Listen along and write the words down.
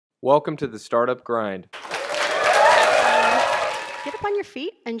Welcome to the Startup Grind. Get up on your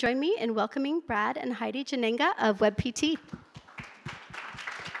feet and join me in welcoming Brad and Heidi Jannenga of WebPT.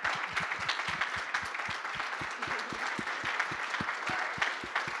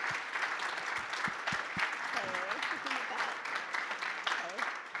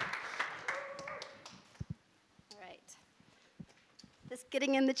 All right. This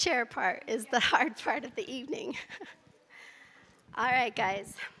getting in the chair part is the hard part of the evening. All right,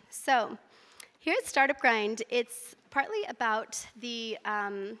 guys. So here at Startup Grind, it's partly about the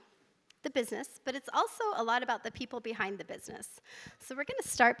business, but it's also a lot about the people behind the business. So we're going to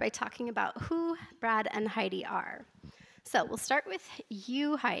start by talking about who Brad and Heidi are. So we'll start with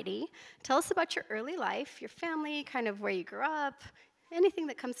you, Heidi. Tell us about your early life, your family, kind of where you grew up, anything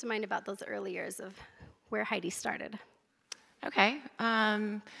that comes to mind about those early years of where Heidi started. Okay,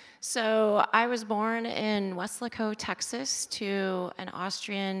 so I was born in Weslaco, Texas, to an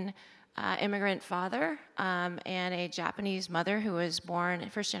Austrian immigrant father and a Japanese mother who was born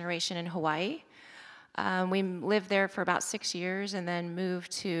first generation in Hawaii. We lived there for about 6 years and then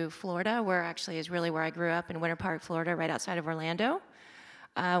moved to Florida, where actually is really where I grew up, in Winter Park, Florida, right outside of Orlando.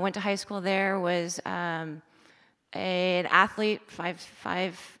 Went to high school there, was an athlete, five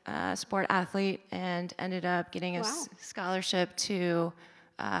sport athlete, and ended up getting a scholarship to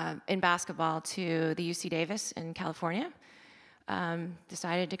in basketball to the UC Davis in California.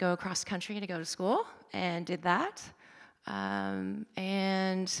 Decided to go across country to go to school and did that.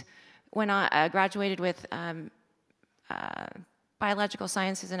 And went on, graduated with biological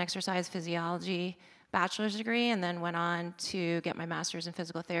sciences and exercise physiology bachelor's degree, and then went on to get my master's in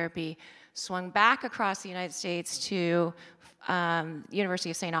physical therapy. Swung back across the United States to University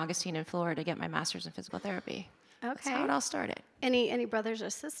of St. Augustine in Florida to get my master's in physical therapy. Okay. That's how it all started. Any brothers or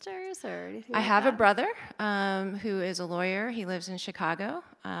sisters or anything? I have a brother who is a lawyer. He lives in Chicago,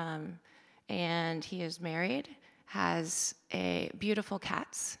 and he is married, has beautiful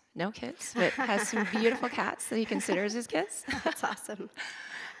cats, no kids, but has some beautiful cats that he considers his kids. That's awesome.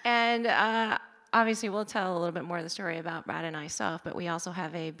 And obviously, we'll tell a little bit more of the story about Brad and myself, but we also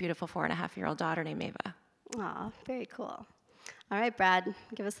have a beautiful 4.5-year-old daughter named Ava. Aw, very cool. All right, Brad,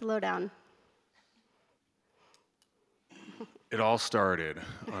 give us the lowdown. It all started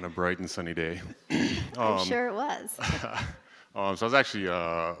on a bright and sunny day. I'm sure it was. So I was actually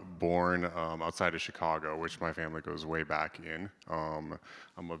born outside of Chicago, which my family goes way back in. I'm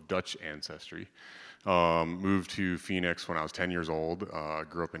of Dutch ancestry. Moved to Phoenix when I was 10 years old.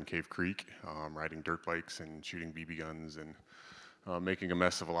 Grew up in Cave Creek, riding dirt bikes and shooting BB guns and making a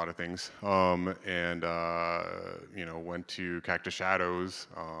mess of a lot of things. Went to Cactus Shadows,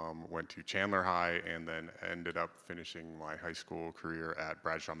 went to Chandler High, and then ended up finishing my high school career at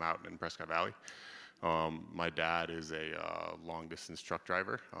Bradshaw Mountain in Prescott Valley. My dad is a long-distance truck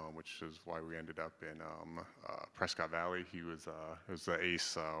driver, which is why we ended up in Prescott Valley. He was the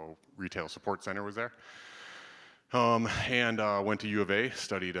ACE Retail Support Center was there. Went to U of A,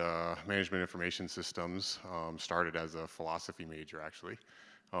 studied management information systems, started as a philosophy major, actually.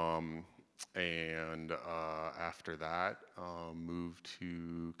 After that, moved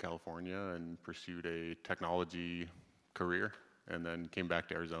to California and pursued a technology career, and then came back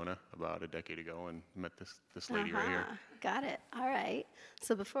to Arizona about a decade ago and met this lady right here. Got it. All right.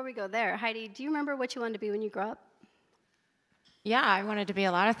 So before we go there, Heidi, do you remember what you wanted to be when you grew up? Yeah, I wanted to be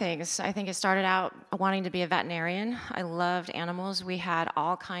a lot of things. I think it started out wanting to be a veterinarian. I loved animals. We had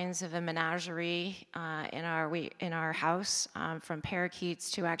all kinds of a menagerie in our house, from parakeets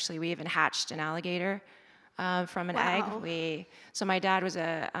to actually we even hatched an alligator from an egg. So my dad was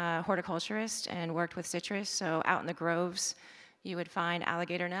a horticulturist and worked with citrus. So out in the groves, you would find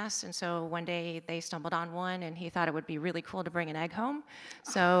alligator nests, and so one day they stumbled on one, and he thought it would be really cool to bring an egg home.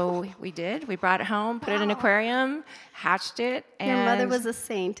 So we did. We brought it home, put it in an aquarium, hatched it. And your mother was a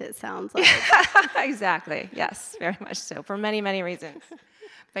saint, it sounds like. Exactly. Yes, very much so, for many, many reasons.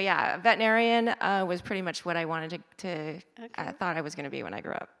 But yeah, veterinarian was pretty much what I wanted I thought I was going to be when I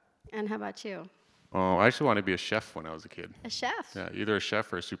grew up. And how about you? Oh, I actually wanted to be a chef when I was a kid. A chef? Yeah, either a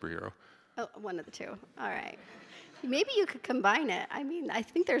chef or a superhero. Oh, one of the two. All right. Maybe you could combine it. I mean, I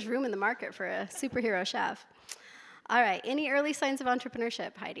think there's room in the market for a superhero chef. All right. Any early signs of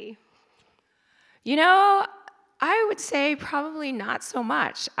entrepreneurship, Heidi? You know, I would say probably not so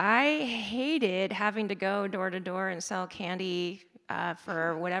much. I hated having to go door to door and sell candy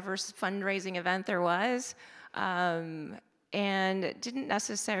for whatever fundraising event there was, and didn't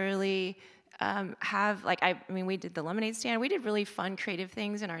necessarily we did the lemonade stand. We did really fun, creative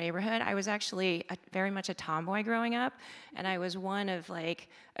things in our neighborhood. I was actually very much a tomboy growing up, and I was one of a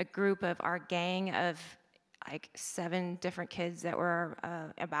group of our gang of like 7 different kids that were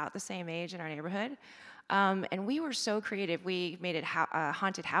about the same age in our neighborhood. And we were so creative. We made it a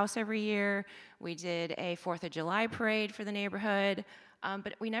haunted house every year. We did a 4th of July parade for the neighborhood.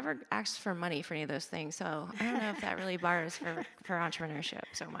 But we never asked for money for any of those things. So I don't know if that really bars for entrepreneurship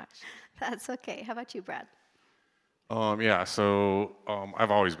so much. That's okay. How about you, Brad? Yeah, so I've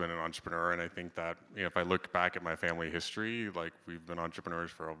always been an entrepreneur, and I think that if I look back at my family history, like we've been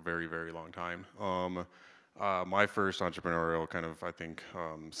entrepreneurs for a very, very long time. My first entrepreneurial kind of, I think,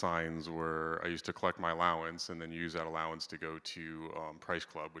 signs were I used to collect my allowance and then use that allowance to go to Price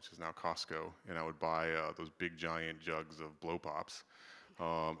Club, which is now Costco, and I would buy those big giant jugs of blow pops,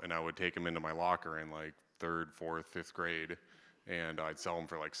 and I would take them into my locker in like 3rd, 4th, 5th grade. And I'd sell them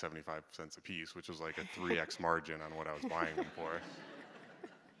for like 75 cents a piece, which was like a 3x margin on what I was buying them for.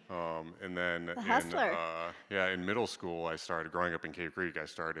 And then in middle school, I started, growing up in Cave Creek, I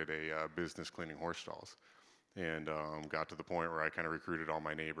started a business cleaning horse stalls. And got to the point where I kind of recruited all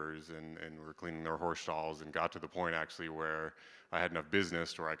my neighbors and were cleaning their horse stalls, and got to the point actually where I had enough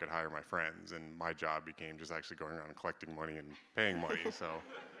business to where I could hire my friends. And my job became just actually going around and collecting money and paying money. So.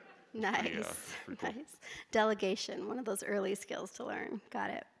 Nice, nice. Delegation, one of those early skills to learn. Got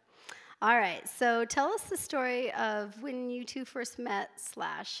it. All right, so tell us the story of when you two first met /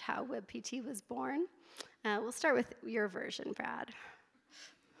 how WebPT was born. We'll start with your version, Brad.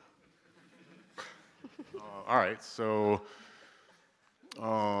 All right, so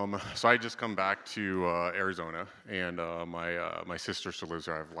I just come back to Arizona, and my sister still lives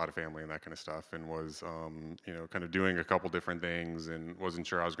there. I have a lot of family and that kind of stuff, and was kind of doing a couple different things, and wasn't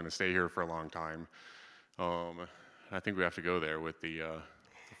sure I was going to stay here for a long time. I think we have to go there with the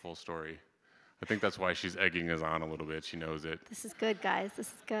full story. I think that's why she's egging us on a little bit. She knows it. This is good, guys. This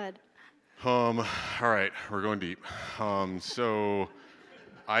is good. All right, we're going deep. So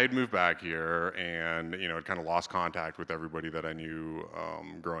I had moved back here, and had kind of lost contact with everybody that I knew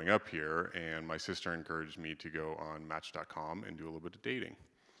growing up here. And my sister encouraged me to go on Match.com and do a little bit of dating.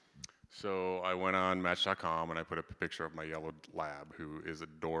 So I went on Match.com and I put up a picture of my yellow lab, who is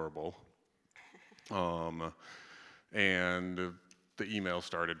adorable. And the email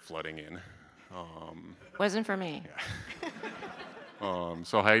started flooding in. Wasn't for me. Yeah.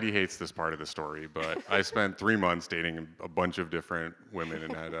 So Heidi hates this part of the story, but I spent 3 months dating a bunch of different women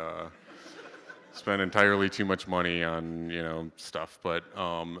and had spent entirely too much money on stuff. But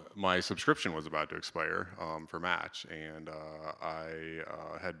my subscription was about to expire for Match, and I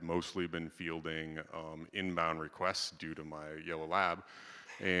had mostly been fielding inbound requests due to my yellow lab,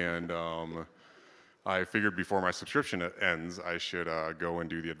 and I figured before my subscription ends, I should go and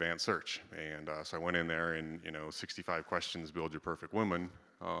do the advanced search. And so I went in there, and 65 questions build your perfect woman.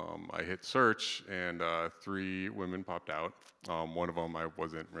 I hit search, and 3 women popped out. One of them I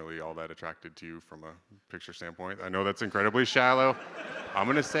wasn't really all that attracted to from a picture standpoint. I know that's incredibly shallow. I'm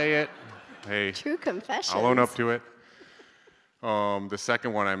gonna say it. Hey, True confessions. I'll own up to it. The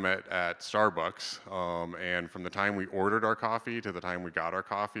second one I met at Starbucks, and from the time we ordered our coffee to the time we got our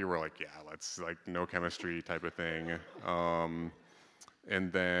coffee, we're like, yeah, let's, like, no chemistry type of thing.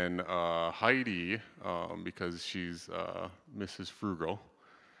 And then Heidi, because she's Mrs. Frugal,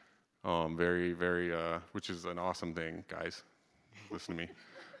 very, very, which is an awesome thing, guys. Listen to me.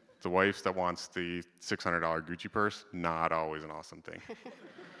 The wife that wants the $600 Gucci purse, not always an awesome thing.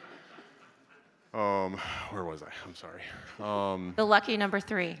 Where was I? I'm sorry. The lucky number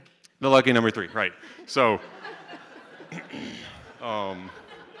 3. The lucky number 3, right. So,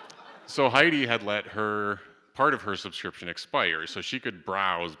 so Heidi had let part of her subscription expire, so she could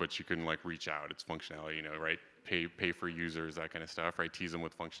browse, but she couldn't, like, reach out. It's functionality, right? Pay for users, that kind of stuff, right? Tease them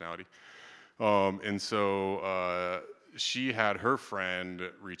with functionality. And so she had her friend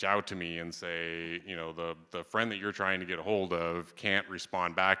reach out to me and say, the friend that you're trying to get a hold of can't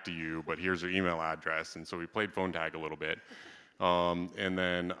respond back to you, but here's her email address. And so we played phone tag a little bit. And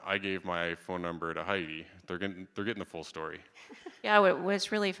then I gave my phone number to Heidi. They're getting the full story. Yeah,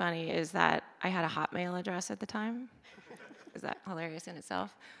 what's really funny is that I had a Hotmail address at the time. Is that hilarious in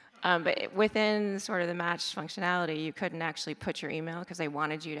itself? But within sort of the Match functionality, you couldn't actually put your email because they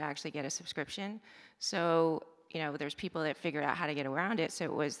wanted you to actually get a subscription. So, there's people that figured out how to get around it. So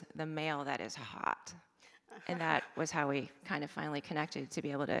it was the mail that is hot. And that was how we kind of finally connected to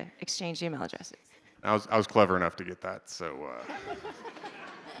be able to exchange email addresses. I was clever enough to get that, so.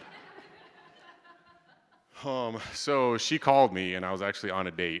 So she called me, and I was actually on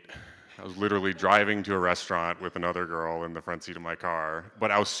a date. I was literally driving to a restaurant with another girl in the front seat of my car,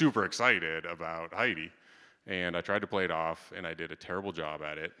 but I was super excited about Heidi. And I tried to play it off, and I did a terrible job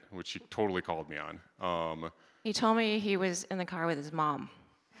at it, which she totally called me on. He told me he was in the car with his mom.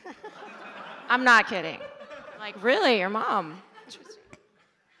 I'm not kidding. Like, really, your mom?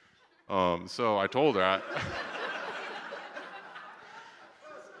 So I told her.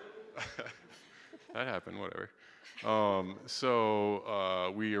 That happened, whatever.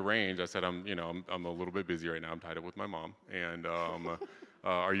 We arranged. I said, I'm a little bit busy right now. I'm tied up with my mom, and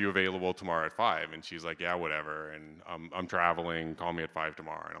are you available tomorrow at 5? And she's like, yeah, whatever. And I'm traveling. Call me at 5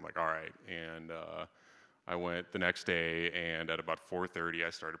 tomorrow. And I'm like, all right. And I went the next day, and at about 4:30, I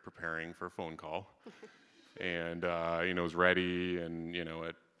started preparing for a phone call, and was ready. And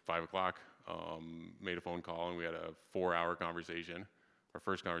at 5 o'clock, made a phone call, and we had a 4-hour conversation. Our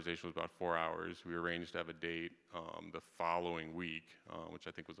first conversation was about 4 hours. We arranged to have a date the following week, which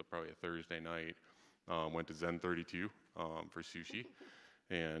I think was probably a Thursday night. Went to Zen 32 for sushi.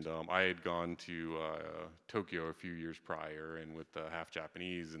 And I had gone to Tokyo a few years prior, and with the half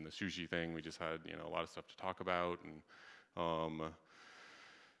Japanese and the sushi thing, we just had a lot of stuff to talk about. And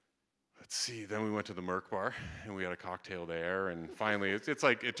let's see, then we went to the Merc Bar, and we had a cocktail there, and finally, it's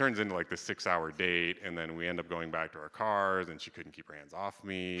like, it turns into like the 6-hour date, and then we end up going back to our cars, and she couldn't keep her hands off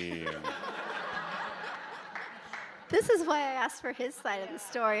me. And This is why I asked for his side of the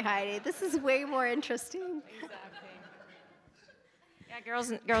story, Heidi. This is way more interesting. Exactly. Yeah,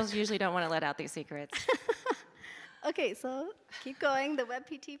 girls usually don't want to let out these secrets. Okay, so keep going, the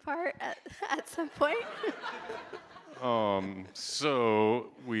WebPT part at some point. So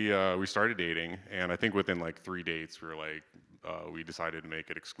we started dating, and I think within like 3 dates, we were like, we decided to make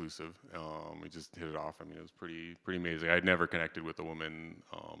it exclusive. We just hit it off. I mean, it was pretty amazing. I'd never connected with a woman,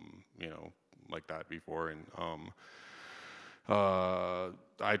 like that before, and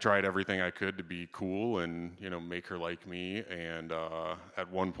I tried everything I could to be cool and make her like me. And at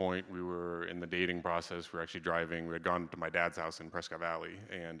one point, we were in the dating process. We were actually driving. We had gone to my dad's house in Prescott Valley,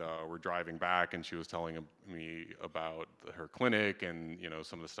 and we're driving back, and she was telling me about her clinic and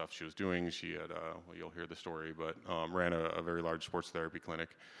some of the stuff she was doing. She had, well, you'll hear the story, but ran a very large sports therapy clinic.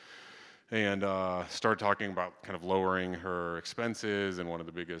 And started talking about kind of lowering her expenses, and one of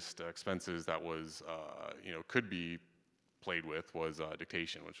the biggest expenses that was, could be played with was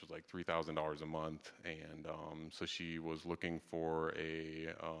dictation, which was like $3,000 a month. And so she was looking for a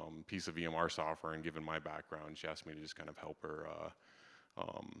piece of EMR software, and given my background, she asked me to just kind of help her,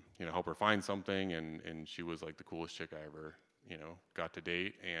 help her find something. And she was like the coolest chick I ever, got to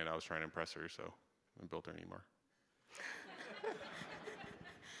date, and I was trying to impress her, so I built her an EMR.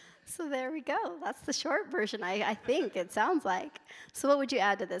 So there we go. That's the short version, I think, it sounds like. So what would you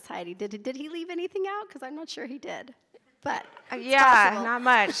add to this, Heidi? Did he leave anything out? Because I'm not sure he did. But yeah, possible. not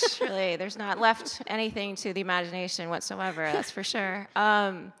much, really. There's not left anything to the imagination whatsoever, that's for sure.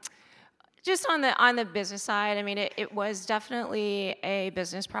 Just on the business side, I mean, it was definitely a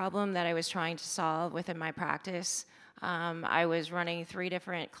business problem that I was trying to solve within my practice. I was running 3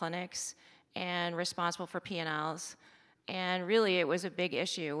 different clinics and responsible for P&Ls. And really, it was a big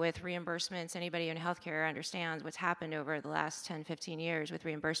issue with reimbursements. Anybody in healthcare understands what's happened over the last 10, 15 years with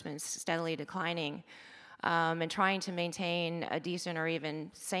reimbursements steadily declining. And trying to maintain a decent or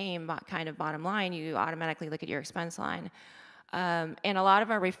even same kind of bottom line, you automatically look at your expense line. And a lot of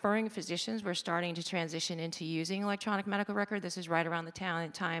our referring physicians were starting to transition into using electronic medical record. This is right around the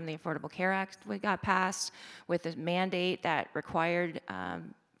time the Affordable Care Act got passed, with a mandate that required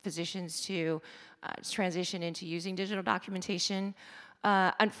physicians to transition into using digital documentation.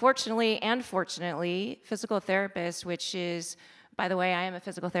 Unfortunately and fortunately, physical therapists, which is, by the way, I am a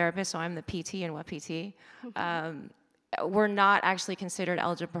physical therapist, so I'm the PT in WebPT, were not actually considered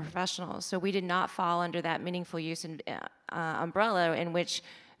eligible professionals. So we did not fall under that meaningful use umbrella, in which,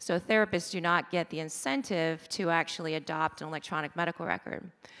 so therapists do not get the incentive to actually adopt an electronic medical record.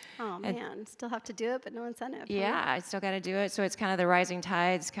 Oh, man, still have to do it, but no incentive. Yeah, I still got to do it. So it's kind of the rising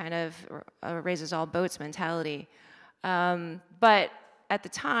tides kind of raises all boats mentality. But at the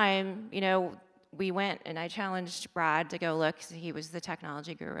time, we went, and I challenged Brad to go look. He was the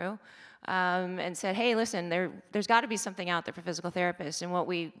technology guru, and said, hey, listen, there's got to be something out there for physical therapists. And what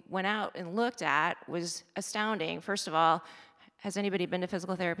we went out and looked at was astounding. First of all, has anybody been to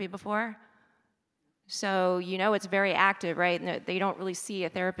physical therapy before? So it's very active, right? And they don't really see a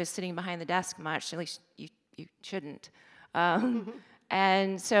therapist sitting behind the desk much. At least you shouldn't.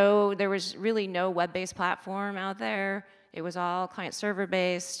 And so there was really no web-based platform out there. It was all client-server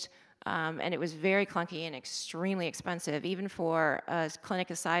based. And it was very clunky and extremely expensive, even for a clinic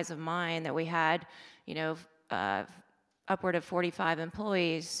the size of mine that we had, upward of 45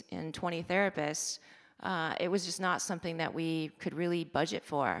 employees and 20 therapists. It was just not something that we could really budget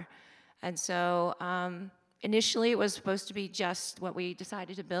for. And so initially it was supposed to be just what we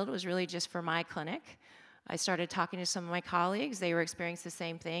decided to build. It was really just for my clinic. I started talking to some of my colleagues. They were experiencing the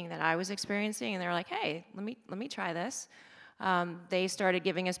same thing that I was experiencing, and they were like, hey, let me try this. They started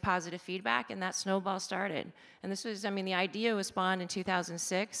giving us positive feedback, and that snowball started. And this was, I mean, the idea was spawned in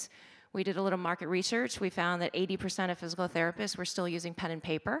 2006. We did a little market research. We found that 80% of physical therapists were still using pen and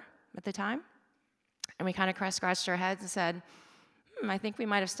paper at the time. And we kind of scratched our heads and said, I think we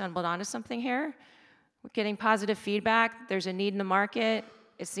might have stumbled onto something here. We're getting positive feedback. There's a need in the market.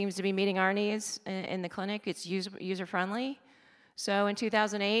 It seems to be meeting our needs in the clinic. It's user-friendly. So in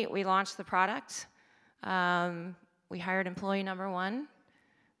 2008, we launched the product. We hired employee number one.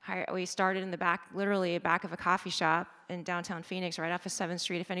 We started in the back, literally back of a coffee shop in downtown Phoenix, right off of 7th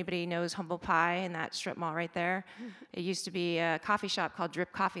Street. If anybody knows Humble Pie and that strip mall right there, it used to be a coffee shop called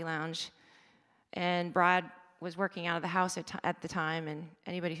Drip Coffee Lounge. And Brad was working out of the house at the time, and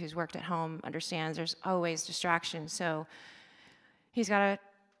anybody who's worked at home understands there's always distractions. So he's got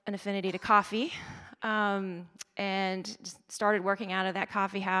an affinity to coffee, and started working out of that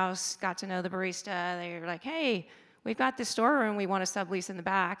coffee house, got to know the barista. They were like, hey, we've got this storeroom we want to sublease in the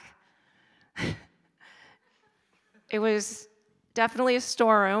back. It was definitely a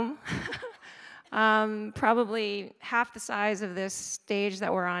storeroom, probably half the size of this stage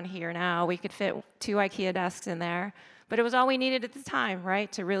that we're on here now. We could fit 2 IKEA desks in there, but it was all we needed at the time, right,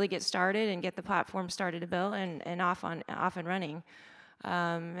 to really get started and get the platform started to build and off and running.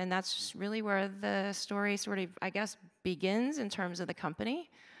 And that's really where the story sort of, I guess, begins in terms of the company.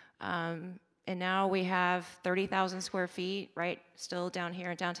 And now we have 30,000 square feet, right, still down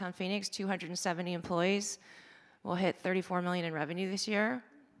here in downtown Phoenix, 270 employees. We'll hit $34 million in revenue this year.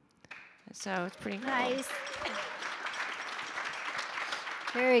 So it's pretty cool. Nice.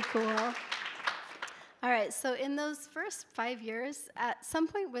 Very cool. All right, so in those first 5 years, at some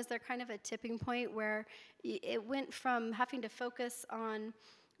point was there kind of a tipping point where it went from having to focus on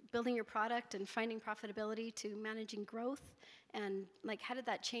building your product and finding profitability to managing growth? And like, how did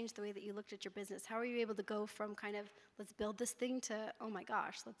that change the way that you looked at your business? How were you able to go from kind of, let's build this thing to, oh my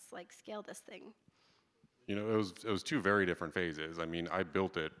gosh, let's like scale this thing? You know, it was 2 very different phases. I mean, I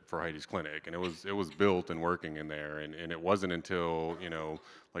built it for Heidi's clinic, and it was built and working in there, and it wasn't until, you know,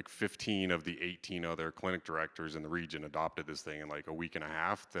 like 15 of the 18 other clinic directors in the region adopted this thing in like a week and a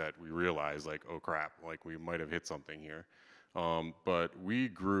half that we realized, like, oh crap, like we might have hit something here. But we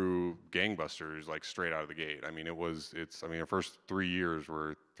grew gangbusters like straight out of the gate. I mean, I mean, our first 3 years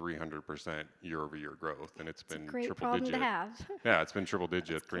were 300% year-over-year growth, and it's been Great triple problem digit. to have. Yeah, it's been triple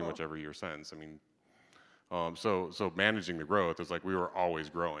digit pretty cool. much every year since. I mean, so managing the growth was like we were always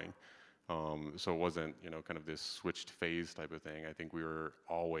growing. So it wasn't, you know, kind of this switched phase type of thing. I think we were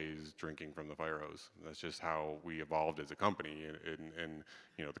always drinking from the fire hose. That's just how we evolved as a company, and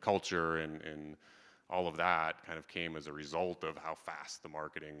you know, the culture and all of that kind of came as a result of how fast the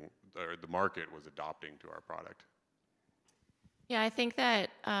market was adopting to our product. Yeah, I think that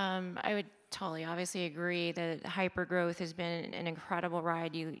I would totally obviously agree that hyper growth has been an incredible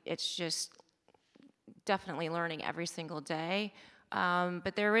ride. It's just definitely learning every single day.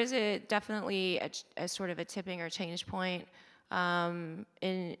 But there is definitely a sort of a tipping or change point. And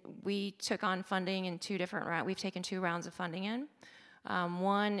we took on funding in 2 different rounds. We've taken 2 rounds of funding in.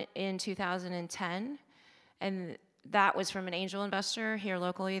 One in 2010, and that was from an angel investor here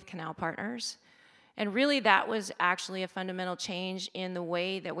locally with Canal Partners. And really that was actually a fundamental change in the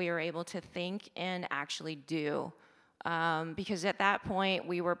way that we were able to think and actually do. Because at that point,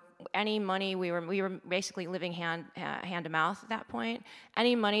 we were basically living hand to mouth at that point.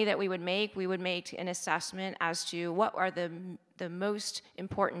 Any money that we would make an assessment as to what are the most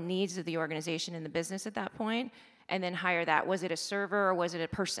important needs of the organization and the business at that point, and then hire that. Was it a server or was it a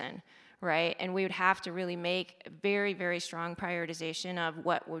person, right? And we would have to really make a very, very strong prioritization of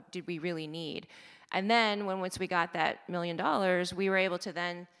what did we really need. And then once we got that $1 million, we were able to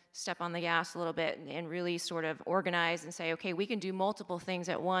then step on the gas a little bit and really sort of organize and say, okay, we can do multiple things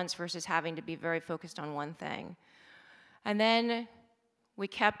at once versus having to be very focused on one thing. And then we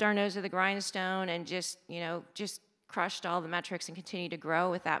kept our nose to the grindstone and just crushed all the metrics and continued to grow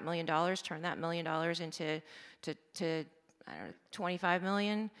with that $1 million, turned that $1 million into I don't know, 25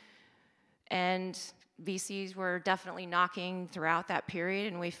 million. And VCs were definitely knocking throughout that period,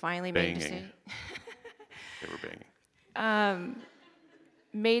 and we finally made a decision. They were banging.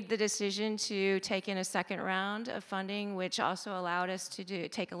 Made the decision to take in a second round of funding, which also allowed us to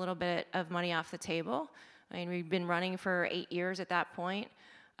take a little bit of money off the table. I mean, we've been running for 8 years at that point,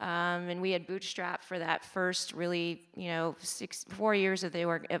 and we had bootstrapped for that first really, 4 years of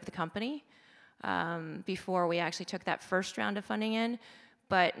the company before we actually took that first round of funding in.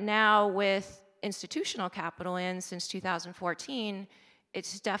 But now with institutional capital in since 2014,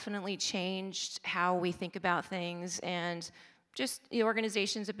 it's definitely changed how we think about things, and just the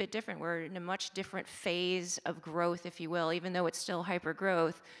organization's a bit different. We're in a much different phase of growth, if you will, even though it's still hyper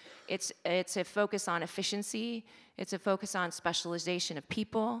growth. It's a focus on efficiency. It's a focus on specialization of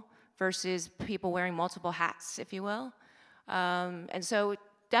people versus people wearing multiple hats, if you will. And so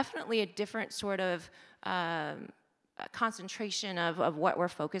definitely a different sort of concentration of what we're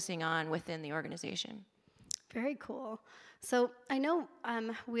focusing on within the organization. Very cool. So I know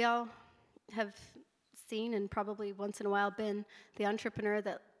we all have seen and probably once in a while been the entrepreneur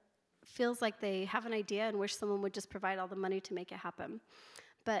that feels like they have an idea and wish someone would just provide all the money to make it happen.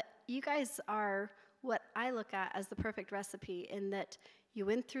 But you guys are what I look at as the perfect recipe, in that you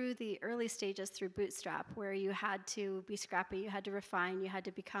went through the early stages through Bootstrap, where you had to be scrappy, you had to refine, you had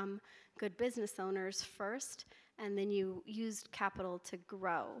to become good business owners first, and then you used capital to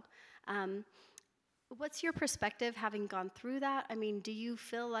grow. What's your perspective having gone through that? I mean, do you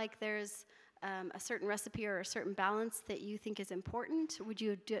feel like there's a certain recipe or a certain balance that you think is important? Would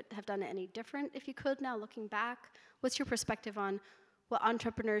you have done it any different if you could now, looking back? What's your perspective on what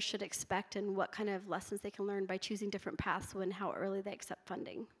entrepreneurs should expect and what kind of lessons they can learn by choosing different paths when how early they accept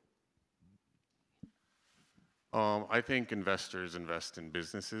funding? I think investors invest in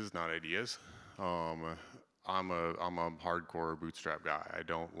businesses, not ideas. I'm a hardcore bootstrap guy. I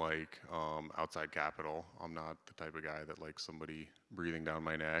don't like outside capital. I'm not the type of guy that likes somebody breathing down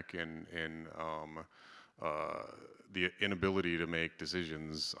my neck, and the inability to make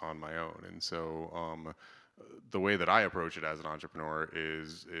decisions on my own. And so the way that I approach it as an entrepreneur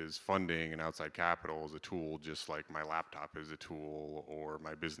is funding and outside capital is a tool, just like my laptop is a tool, or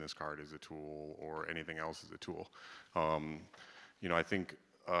my business card is a tool, or anything else is a tool. I think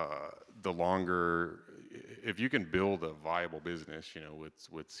the longer, if you can build a viable business,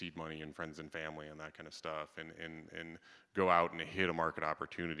 with seed money and friends and family and that kind of stuff, and go out and hit a market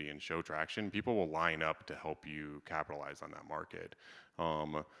opportunity and show traction, people will line up to help you capitalize on that market.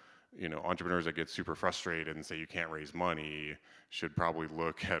 Entrepreneurs that get super frustrated and say you can't raise money should probably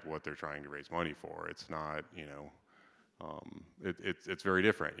look at what they're trying to raise money for. It's not, it's very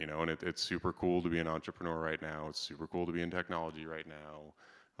different, and it's super cool to be an entrepreneur right now. It's super cool to be in technology right now.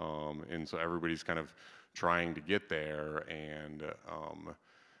 And so everybody's kind of trying to get there, and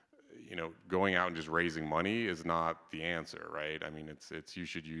going out and just raising money is not the answer, right? I mean, it's you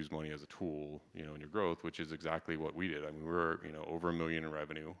should use money as a tool, in your growth, which is exactly what we did. I mean, we were, over $1 million in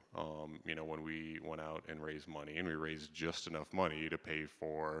revenue, when we went out and raised money, and we raised just enough money to pay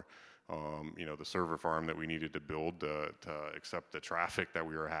for, the server farm that we needed to build to accept the traffic that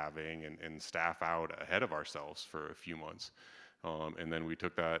we were having, and staff out ahead of ourselves for a few months. And then we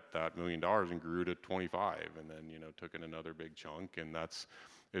took that $1 million and grew to 25, and then, took in another big chunk, and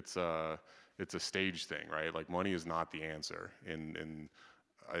it's a stage thing, right? Like, money is not the answer. And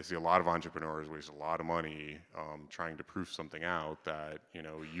I see a lot of entrepreneurs waste a lot of money trying to prove something out that,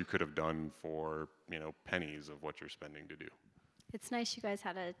 you could have done for, pennies of what you're spending to do. It's nice you guys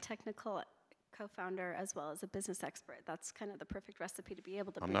had a technical co-founder as well as a business expert. That's kind of the perfect recipe to be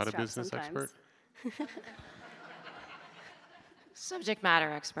able to bootstrap. I'm not a business sometimes. expert. Subject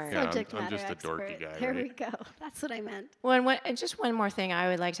matter expert. Yeah, Subject I'm matter just a expert. dorky guy, There right? we go. That's what I meant. Well, and just one more thing I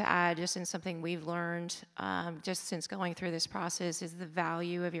would like to add, just in something we've learned just since going through this process, is the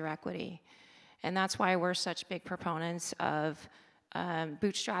value of your equity. And that's why we're such big proponents of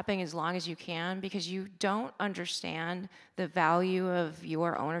bootstrapping as long as you can, because you don't understand the value of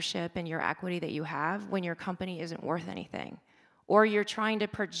your ownership and your equity that you have when your company isn't worth anything. Or you're trying to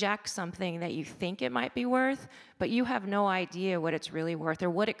project something that you think it might be worth, but you have no idea what it's really worth or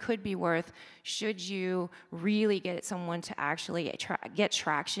what it could be worth should you really get someone to actually get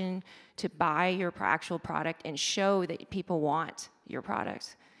traction to buy your actual product and show that people want your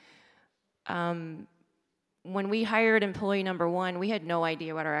product. When we hired employee number one, we had no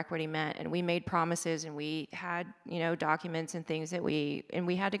idea what our equity meant, and we made promises, and we had, documents and things that we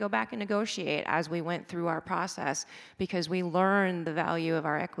had to go back and negotiate as we went through our process, because we learned the value of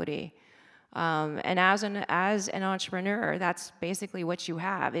our equity. And as an entrepreneur, that's basically what you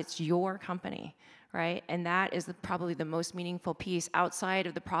have. It's your company, right? And that is probably the most meaningful piece outside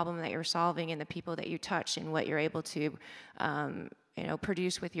of the problem that you're solving and the people that you touch and what you're able to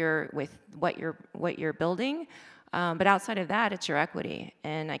produce with what you're building. But outside of that, it's your equity.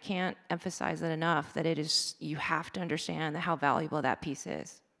 And I can't emphasize that enough, that you have to understand how valuable that piece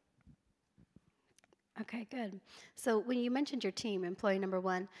is. Okay, good. So when you mentioned your team, employee number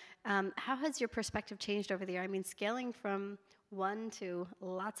one, how has your perspective changed over the year? I mean, scaling from one to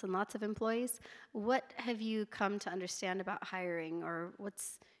lots and lots of employees, what have you come to understand about hiring, or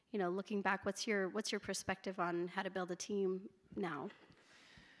what's, looking back, what's your perspective on how to build a team now?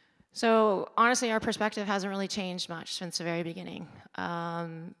 So honestly, our perspective hasn't really changed much since the very beginning.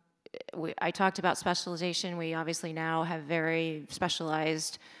 I talked about specialization. We obviously now have very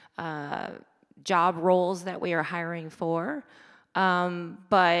specialized job roles that we are hiring for,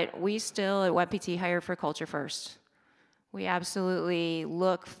 but we still at WebPT hire for culture first. We absolutely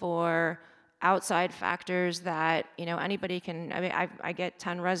look for outside factors that, you know, anybody can. I mean, I get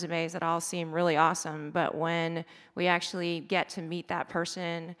 10 resumes that all seem really awesome, but when we actually get to meet that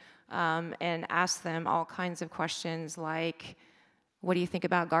person and ask them all kinds of questions like, what do you think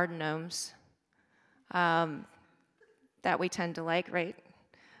about garden gnomes? That we tend to like, right?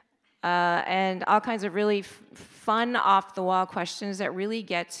 And all kinds of really fun, off-the-wall questions that really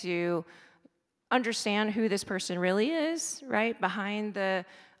get to understand who this person really is, right? Behind the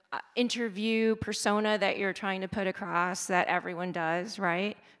interview persona that you're trying to put across that everyone does,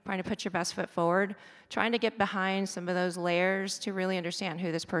 right? Trying to put your best foot forward, trying to get behind some of those layers to really understand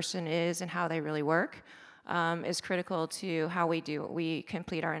who this person is and how they really work is critical to how we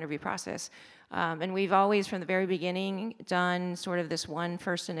complete our interview process. And we've always, from the very beginning, done sort of this one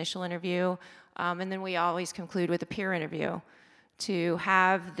first initial interview, and then we always conclude with a peer interview to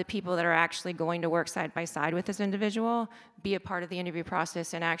have the people that are actually going to work side by side with this individual be a part of the interview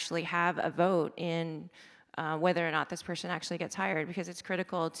process and actually have a vote in whether or not this person actually gets hired, because it's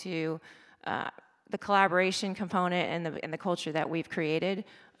critical to the collaboration component and the culture that we've created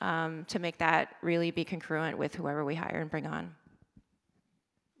to make that really be congruent with whoever we hire and bring on.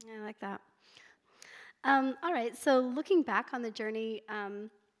 I like that. All right, so looking back on the journey,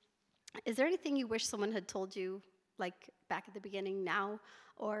 is there anything you wish someone had told you, like back at the beginning now,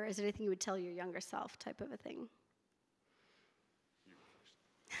 or is there anything you would tell your younger self, type of a thing?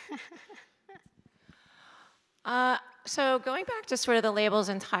 So going back to sort of the labels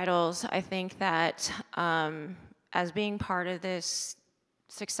and titles, I think that as being part of this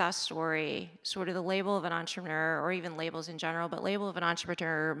success story, sort of the label of an entrepreneur, or even labels in general, but label of an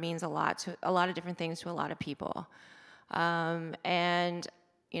entrepreneur means a lot to a lot of different things to a lot of people. And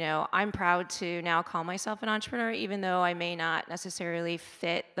you know, I'm proud to now call myself an entrepreneur, even though I may not necessarily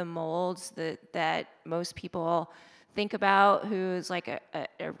fit the molds that most people think about, who's like a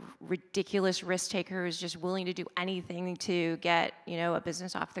ridiculous risk taker who's just willing to do anything to get, you know, a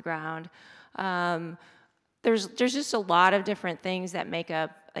business off the ground. There's just a lot of different things that make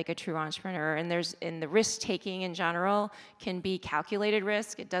up like a true entrepreneur, and the risk taking in general can be calculated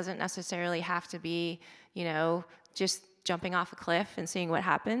risk. It doesn't necessarily have to be, you know, just jumping off a cliff and seeing what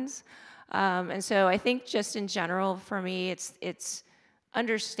happens. And so I think just in general for me, it's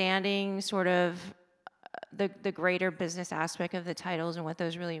understanding sort of the greater business aspect of the titles and what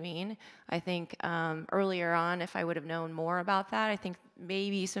those really mean. I think earlier on, if I would have known more about that, I think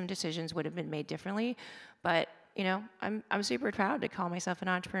maybe some decisions would have been made differently. But you know, I'm super proud to call myself an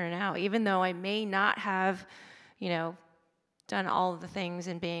entrepreneur now, even though I may not have, you know, done all of the things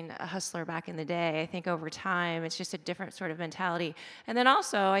and being a hustler back in the day. I think over time, it's just a different sort of mentality. And then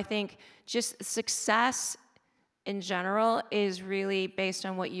also, I think just success in general is really based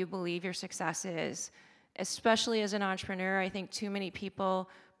on what you believe your success is. Especially as an entrepreneur, I think too many people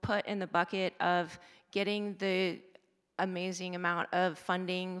put in the bucket of getting the amazing amount of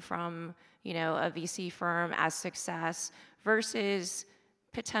funding from, you know, a VC firm as success versus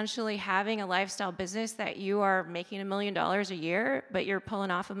potentially having a lifestyle business that you are making $1 million a year, but you're pulling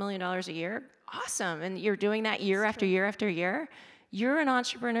off $1 million a year. Awesome. And you're doing that year after year after year. You're an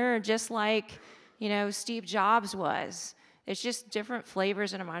entrepreneur just like, you know, Steve Jobs was. It's just different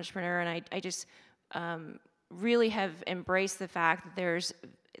flavors in an entrepreneur. And I just really have embraced the fact that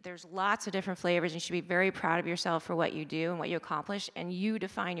there's lots of different flavors. And you should be very proud of yourself for what you do and what you accomplish. And you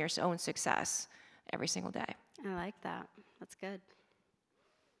define your own success every single day. I like that. That's good.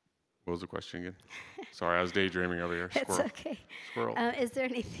 What was the question again? Sorry, I was daydreaming over here. It's okay. Squirrel. Is there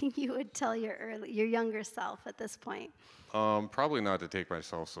anything you would tell your younger self at this point? Probably not to take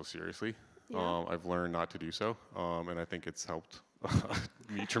myself so seriously. Yeah. I've learned not to do so, and I think it's helped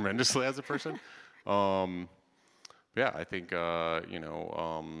me tremendously as a person. Yeah, I think you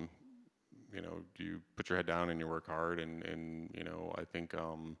know, you put your head down and you work hard, and you know, I think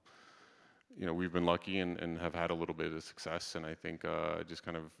you know, we've been lucky and have had a little bit of success, and I think just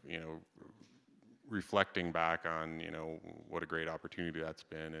kind of, you know, reflecting back on, you know, what a great opportunity that's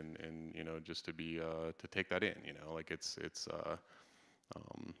been, and you know, just to be to take that in, you know, like it's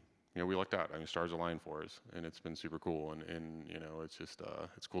you know, we lucked out. I mean, stars aligned for us, and it's been super cool, and you know, it's just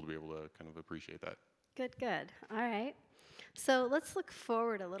it's cool to be able to kind of appreciate that. Good, good. All right. So let's look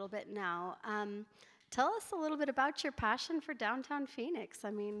forward a little bit now. Tell us a little bit about your passion for downtown Phoenix.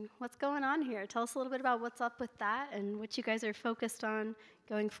 I mean, what's going on here? Tell us a little bit about what's up with that and what you guys are focused on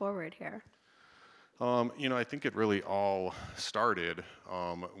going forward here. I think it really all started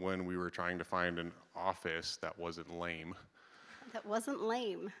when we were trying to find an office that wasn't lame. That wasn't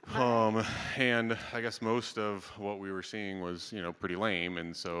lame. And I guess most of what we were seeing was, pretty lame.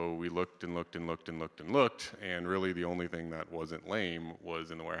 And so we looked and looked and looked and looked and looked. And really the only thing that wasn't lame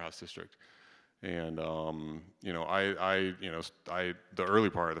was in the warehouse district. And, the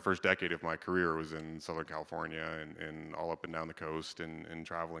early part, the first decade of my career was in Southern California and all up and down the coast and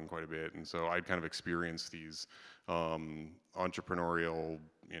traveling quite a bit. And so I'd kind of experienced these entrepreneurial,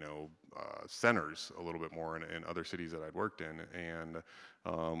 centers a little bit more in other cities that I'd worked in. And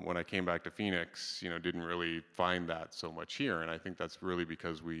when I came back to Phoenix, didn't really find that so much here. And I think that's really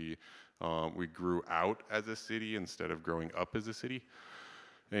because we grew out as a city instead of growing up as a city.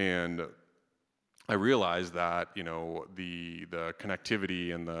 And I realized that the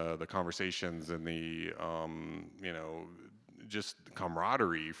connectivity and the conversations and the just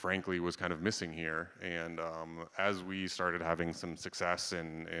camaraderie, frankly, was kind of missing here. And as we started having some success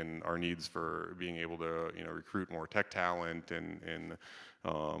in our needs for being able to recruit more tech talent and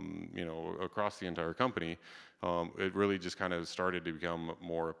across the entire company, it really just kind of started to become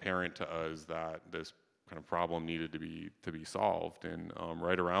more apparent to us that this kind of problem needed to be solved. And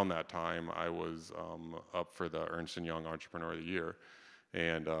right around that time, I was up for the Ernst & Young Entrepreneur of the Year,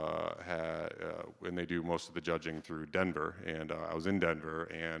 and and they do most of the judging through Denver. And I was in Denver,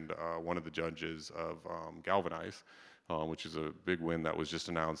 and one of the judges of Galvanize, which is a big win that was just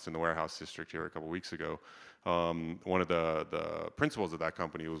announced in the warehouse district here a couple weeks ago. One of the principals of that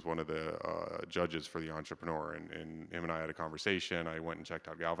company was one of the judges for the entrepreneur, and him and I had a conversation. I went and checked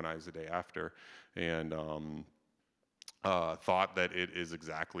out Galvanize the day after, and thought that it is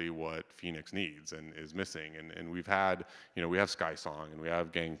exactly what Phoenix needs and is missing. And we've had, we have Sky Song, and we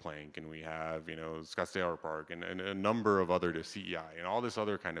have Gangplank, and we have, Scottsdale Park, and a number of other CEI, and all this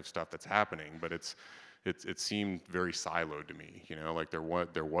other kind of stuff that's happening, but it seemed very siloed to me, like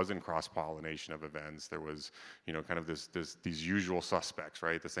there wasn't cross-pollination of events. There was, kind of these usual suspects,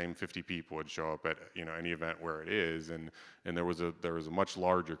 right? The same 50 people would show up at, any event where it is, and there was a much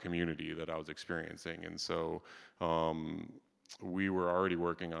larger community that I was experiencing. And so we were already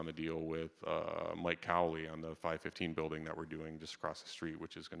working on the deal with Mike Cowley on the 515 building that we're doing just across the street,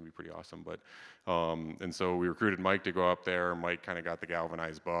 which is going to be pretty awesome. But and so we recruited Mike to go up there. Mike kind of got the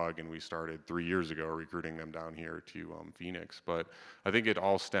galvanized bug, and we started 3 years ago recruiting them down here to Phoenix. But I think it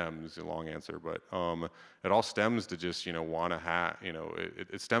all stems, a long answer, but it all stems to just want to have,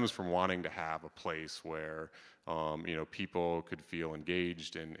 it stems from wanting to have a place where people could feel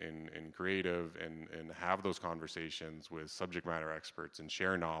engaged and creative and have those conversations with subject matter experts and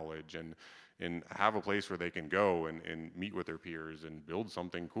share knowledge and have a place where they can go and meet with their peers and build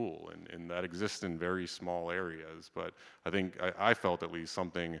something cool. And that exists in very small areas. But I think I felt at least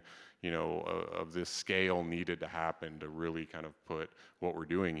something, of this scale needed to happen to really kind of put what we're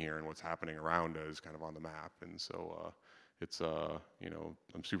doing here and what's happening around us kind of on the map. And so it's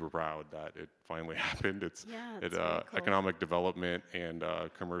I'm super proud that it finally happened. It's really cool. Economic development and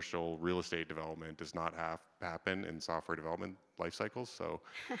commercial real estate development does not happen in software development life cycles. So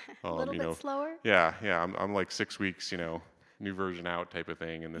a little bit slower. Yeah. I'm like 6 weeks, new version out type of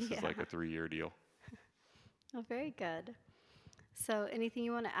thing, and this is like a 3-year deal. Oh, very good. So, anything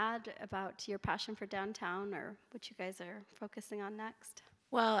you want to add about your passion for downtown or what you guys are focusing on next?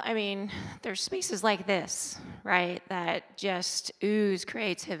 Well, I mean, there's spaces like this, right, that just ooze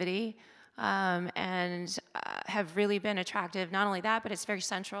creativity and have really been attractive. Not only that, but it's very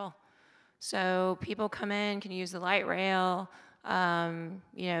central. So people come in, can use the light rail.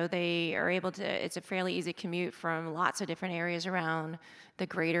 They are able to, it's a fairly easy commute from lots of different areas around the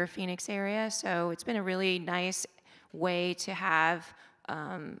greater Phoenix area. So it's been a really nice way to have,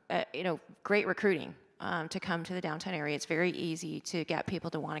 great recruiting. To come to the downtown area. It's very easy to get people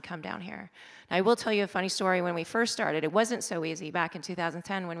to want to come down here. Now, I will tell you a funny story. When we first started, it wasn't so easy. Back in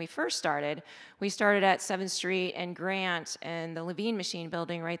 2010, when we first started, we started at 7th Street and Grant and the Levine Machine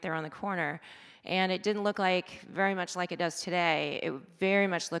building right there on the corner. And it didn't look very much like it does today. It very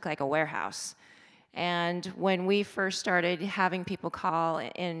much looked like a warehouse. And when we first started having people call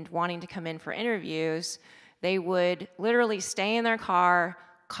and wanting to come in for interviews, they would literally stay in their car,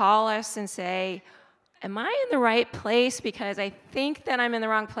 call us and say, am I in the right place? Because I think that I'm in the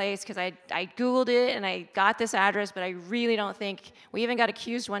wrong place because I Googled it and I got this address, but I really don't think. We even got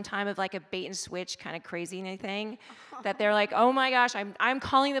accused one time of like a bait and switch kind of crazy thing, that they're like, oh my gosh, I'm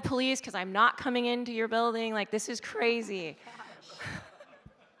calling the police because I'm not coming into your building. Like, this is crazy.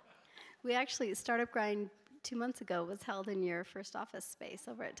 We actually, Startup Grind 2 months ago was held in your first office space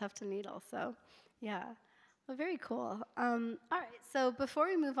over at Tufton Needle. So, yeah. Well, very cool. All right, so before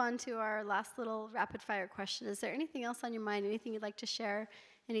we move on to our last little rapid fire question, is there anything else on your mind, anything you'd like to share,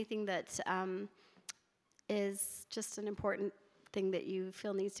 anything that is just an important thing that you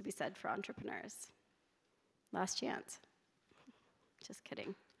feel needs to be said for entrepreneurs? Last chance. Just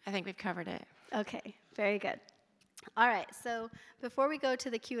kidding. I think we've covered it. Okay, very good. All right, so before we go to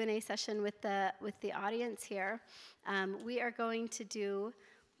the Q&A session with the audience here, we are going to do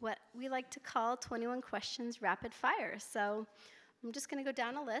what we like to call 21 questions rapid fire. So I'm just going to go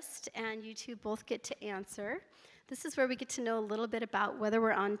down a list, and you two both get to answer. This is where we get to know a little bit about whether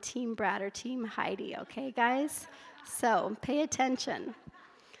we're on Team Brad or Team Heidi, okay, guys? So pay attention.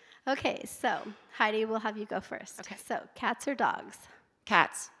 Okay, so Heidi, we'll have you go first. Okay. So cats or dogs?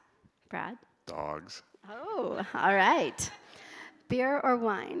 Cats. Brad? Dogs. Oh, all right. Beer or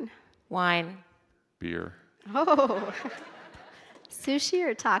wine? Wine. Beer. Oh. Sushi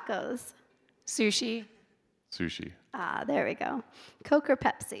or tacos? Sushi. Sushi. Ah, there we go. Coke or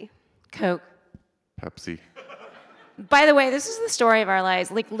Pepsi? Coke. Pepsi. By the way, this is the story of our lives.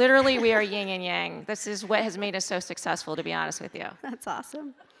 Like, literally, we are yin and yang. This is what has made us so successful, to be honest with you. That's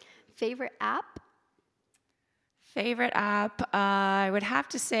awesome. Favorite app? Favorite app? I would have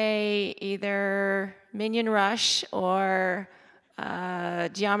to say either Minion Rush or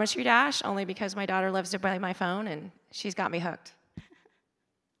Geometry Dash, only because my daughter loves to play my phone, and she's got me hooked.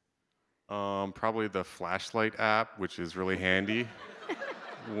 Probably the flashlight app, which is really handy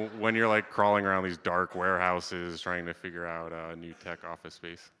when you're like crawling around these dark warehouses trying to figure out a new tech office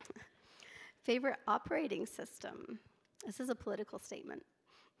space. Favorite operating system? This is a political statement.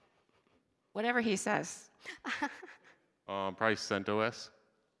 Whatever he says. Probably CentOS,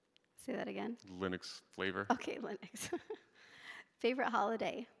 Say that again. Linux flavor. Okay, Linux. Favorite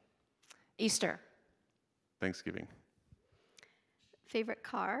holiday? Easter. Thanksgiving. Favorite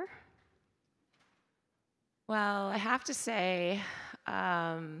car? Well, I have to say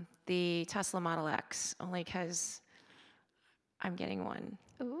the Tesla Model X, only because I'm getting one.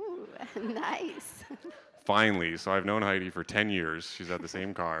 Ooh, nice. Finally, so I've known Heidi for 10 years. She's had the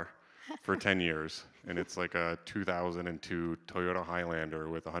same car for 10 years, and it's like a 2002 Toyota Highlander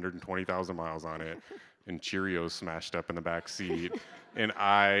with 120,000 miles on it and Cheerios smashed up in the back seat. And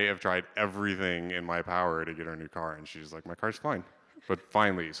I have tried everything in my power to get her a new car, and she's like, my car's fine. But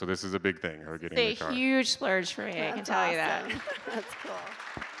finally, so this is a big thing, her getting a new It's a car. huge splurge for me, I can tell you that. Awesome. That's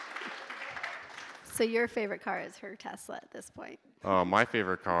cool. So your favorite car is her Tesla at this point. My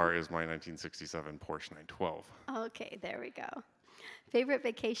favorite car is my 1967 Porsche 912. Okay, there we go. Favorite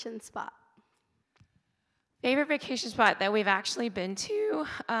vacation spot? Favorite vacation spot that we've actually been to?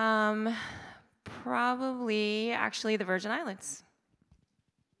 Probably actually the Virgin Islands.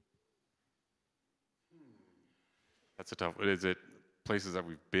 That's a tough one. Is it places that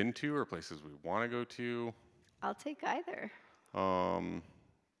we've been to or places we want to go to? I'll take either.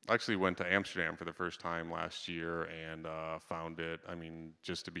 I actually went to Amsterdam for the first time last year and found it, I mean,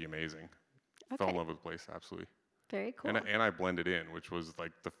 just to be amazing. Fell in Okay. love with the place, absolutely. Very cool. And I blended in, which was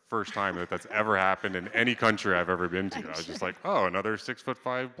like the first time that that's ever happened in any country I've ever been to. I was just like, oh, another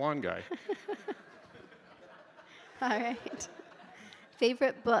 6'5" blonde guy. All right.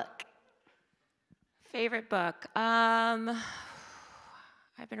 Favorite book? Favorite book? I've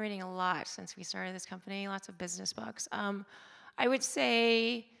been reading a lot since we started this company, lots of business books. I would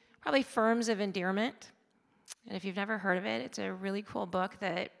say probably Firms of Endearment. And if you've never heard of it, it's a really cool book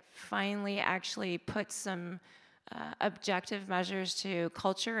that finally actually puts some objective measures to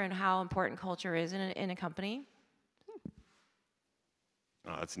culture and how important culture is in a company.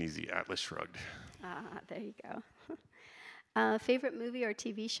 Oh, that's an easy Atlas Shrugged. There you go. Favorite movie or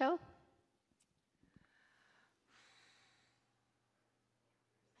TV show?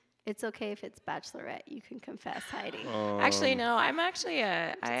 It's okay if it's Bachelorette. You can confess, Heidi. Actually, no. I'm actually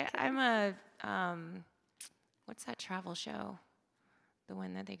I'm a what's that travel show? The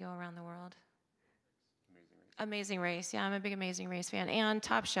one that they go around the world. Amazing Race. Yeah, I'm a big Amazing Race fan. And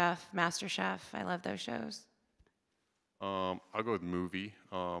Top Chef, Master Chef. I love those shows. I'll go with movie.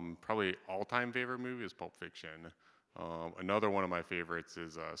 Probably all-time favorite movie is Pulp Fiction. Another one of my favorites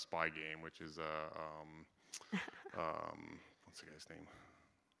is Spy Game, which is what's the guy's name?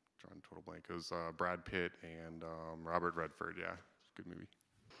 Drawing total blank. It was Brad Pitt and Robert Redford. Yeah, it's a good movie.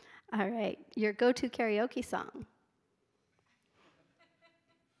 All right. Your go-to karaoke song?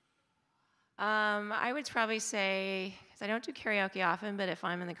 I would probably say, because I don't do karaoke often, but if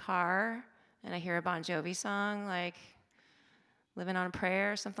I'm in the car and I hear a Bon Jovi song, like Living on a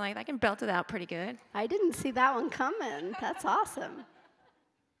Prayer or something like that, I can belt it out pretty good. I didn't see that one coming. That's awesome.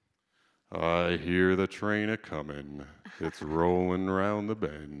 I hear the train a-comin'. It's rolling round the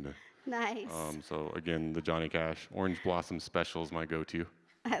bend. Nice. So again, the Johnny Cash Orange Blossom Special is my go-to.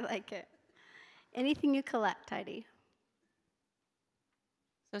 I like it. Anything you collect, Heidi?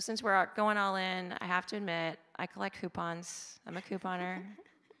 So since we're going all in, I have to admit, I collect coupons. I'm a couponer.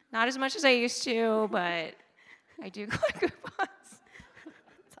 Not as much as I used to, but I do collect coupons.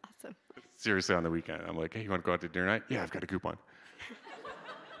 That's awesome. Seriously, on the weekend, I'm like, hey, you want to go out to dinner night? Yeah, I've got a coupon.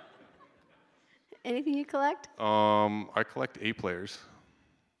 Anything you collect? I collect A players.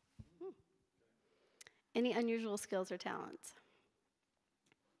 Any unusual skills or talents?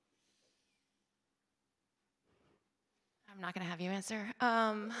 I'm not going to have you answer.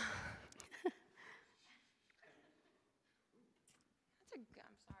 I'm sorry.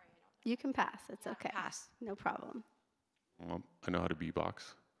 You can pass. It's okay. Pass. No problem. I know how to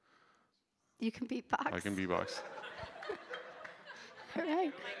beatbox. You can beatbox. I can beatbox. All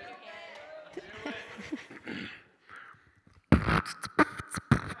right. Okay.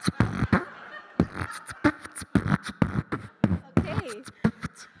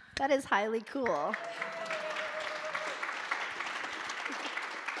 That is highly cool.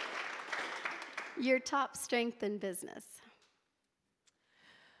 Your top strength in business?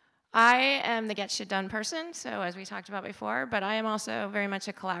 I am the get shit done person, so as we talked about before, but I am also very much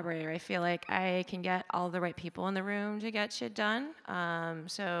a collaborator. I feel like I can get all the right people in the room to get shit done.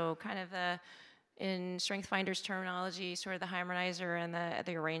 So kind of in StrengthsFinder's terminology, sort of the harmonizer and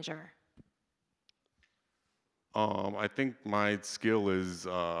the arranger. I think my skill is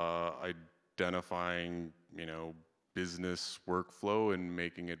identifying, business workflow and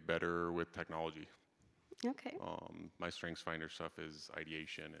making it better with technology. Okay. My StrengthsFinder stuff is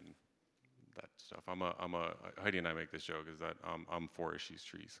ideation and that stuff. Heidi and I make this joke is that I'm forest, she's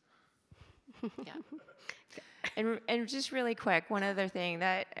trees. Yeah. And just really quick, one other thing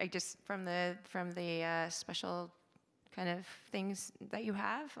that I just from the special kind of things that you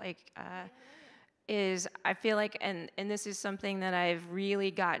have, is I feel like, and this is something that I've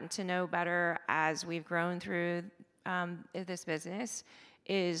really gotten to know better as we've grown through this business,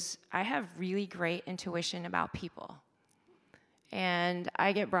 is I have really great intuition about people. And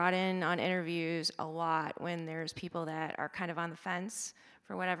I get brought in on interviews a lot when there's people that are kind of on the fence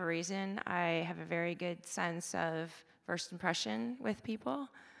for whatever reason. I have a very good sense of first impression with people.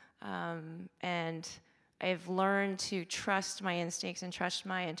 And I've learned to trust my instincts and trust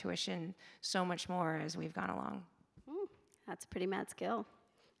my intuition so much more as we've gone along. That's a pretty mad skill.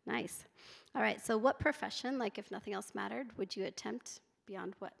 Nice. All right, so what profession, like if nothing else mattered, would you attempt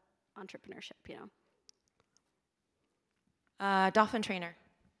beyond what entrepreneurship, Dolphin trainer.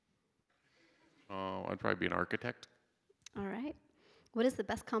 I'd probably be an architect. All right. What is the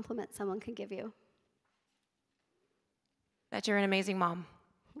best compliment someone can give you? That you're an amazing mom.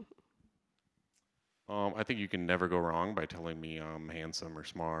 I think you can never go wrong by telling me I'm handsome or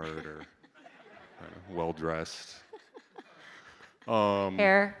smart or well-dressed.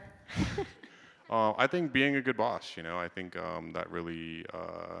 Hair. I think being a good boss, I think that really,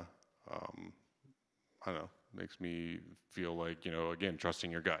 makes me feel like, again,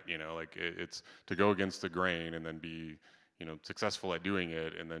 trusting your gut, it's to go against the grain and then be, successful at doing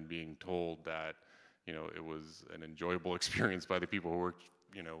it and then being told that, it was an enjoyable experience by the people who worked,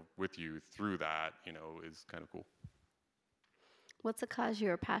 with you through that, is kind of cool. What's a cause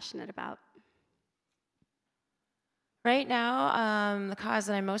you're passionate about? Right now, the cause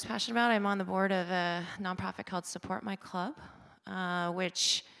that I'm most passionate about, I'm on the board of a nonprofit called Support My Club,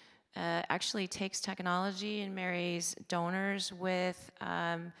 which actually takes technology and marries donors with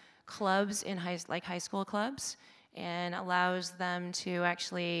clubs in high school clubs and allows them to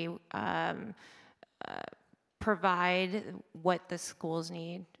actually provide what the schools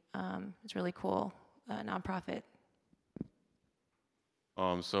need. It's really cool, nonprofit.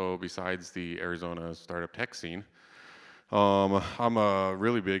 So besides the Arizona startup tech scene, I'm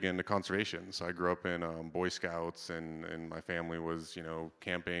really big into conservation. So I grew up in Boy Scouts, and my family was,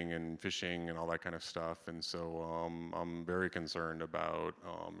 camping and fishing and all that kind of stuff. And so I'm very concerned about,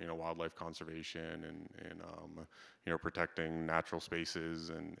 wildlife conservation and protecting natural spaces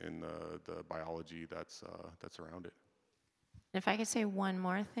and the biology that's around it. If I could say one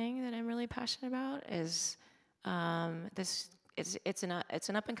more thing that I'm really passionate about is it's an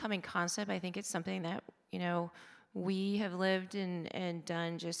up and coming concept. I think it's something that we have lived and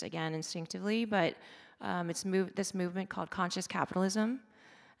done just again instinctively, but it's this movement called conscious capitalism.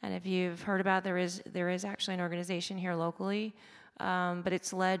 And if you've heard about it, there is actually an organization here locally, but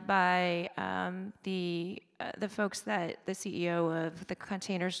it's led by the folks that the CEO of the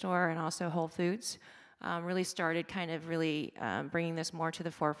Container Store and also Whole Foods really started kind of really bringing this more to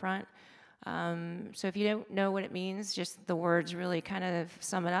the forefront. So if you don't know what it means, just the words really kind of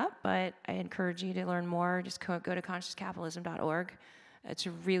sum it up, but I encourage you to learn more. Just go to consciouscapitalism.org. It's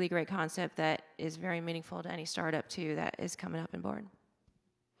a really great concept that is very meaningful to any startup, too, that is coming up and board.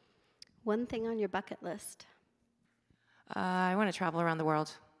 One thing on your bucket list. I want to travel around the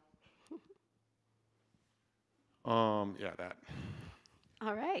world. Yeah, that.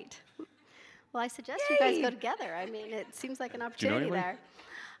 All right. Well, I suggest you guys go together. I mean, it seems like an opportunity there.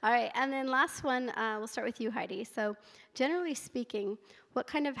 All right, and then last one, we'll start with you, Heidi. So generally speaking, what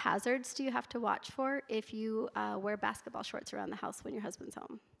kind of hazards do you have to watch for if you wear basketball shorts around the house when your husband's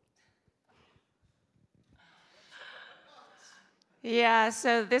home? Yeah,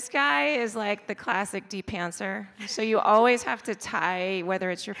 so this guy is like the classic de-pantser. So you always have to tie, whether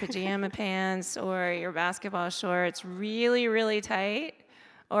it's your pajama pants or your basketball shorts, really, really tight,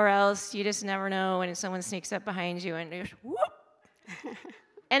 or else you just never know when someone sneaks up behind you and just whoop.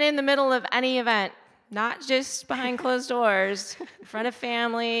 And in the middle of any event, not just behind closed doors, in front of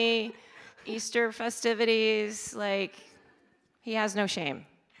family, Easter festivities, like, he has no shame.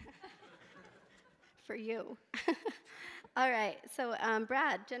 For you. All right, so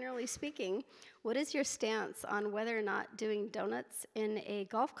Brad, generally speaking, what is your stance on whether or not doing donuts in a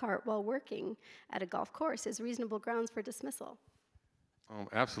golf cart while working at a golf course is reasonable grounds for dismissal?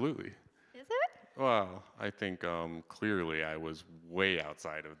 Absolutely. Is it? Well, I think clearly I was way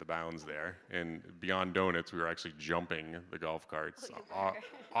outside of the bounds there. And beyond donuts, we were actually jumping the golf carts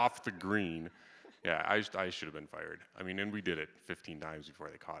off the green. Yeah, I should have been fired. I mean, and we did it 15 times before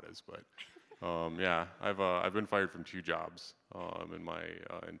they caught us. But yeah, I've been fired from 2 jobs in my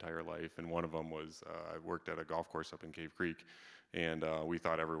entire life. And one of them was I worked at a golf course up in Cave Creek. And we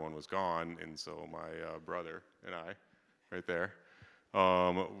thought everyone was gone. And so my brother and I, right there,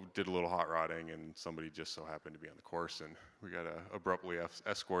 did a little hot rodding, and somebody just so happened to be on the course, and we got abruptly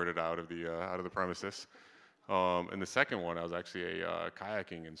escorted out of the premises. And the second one, I was actually a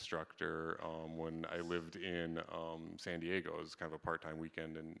kayaking instructor when I lived in San Diego. It was kind of a part-time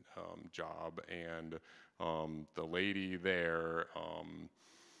weekend and job, and the lady there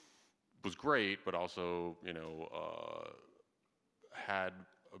was great, but also had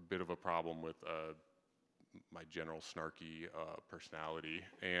a bit of a problem with my general snarky personality,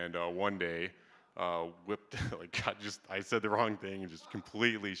 and one day whipped I said the wrong thing and just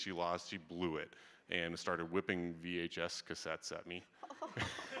completely she blew it and started whipping VHS cassettes at me. Oh my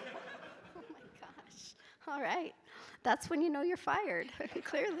gosh. All right. That's when you know you're fired,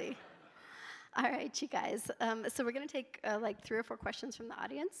 clearly. All right, you guys. So we're going to take like 3 or 4 questions from the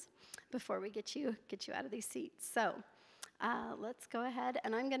audience before we get you out of these seats. So let's go ahead,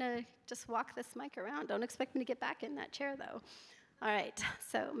 and I'm going to just walk this mic around. Don't expect me to get back in that chair, though. All right,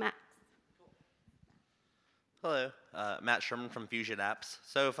 so Matt. Hello, Matt Sherman from Fusion Apps.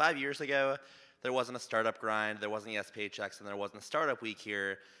 So 5 years ago, there wasn't a startup grind, there wasn't Yes Paychecks, and there wasn't a startup week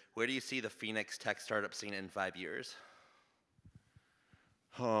here. Where do you see the Phoenix tech startup scene in 5 years?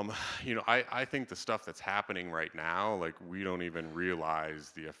 I think the stuff that's happening right now, like, we don't even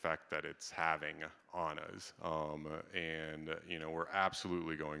realize the effect that it's having on us. We're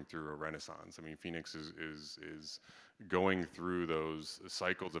absolutely going through a renaissance. I mean, Phoenix is going through those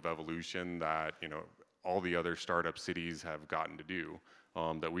cycles of evolution that, all the other startup cities have gotten to do,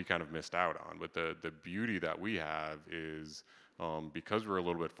 that we kind of missed out on. But the beauty that we have is, because we're a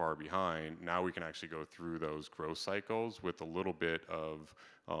little bit far behind, now we can actually go through those growth cycles with a little bit of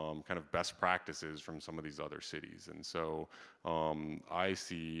kind of best practices from some of these other cities. And so I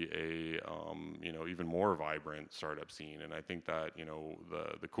see a even more vibrant startup scene. And I think that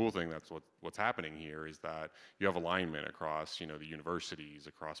the cool thing that's what's happening here is that you have alignment across the universities,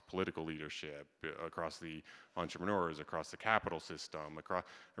 across political leadership, across the entrepreneurs, across the capital system, across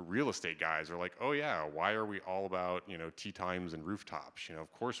real estate guys are like, oh yeah, why are we all about tea times and rooftops?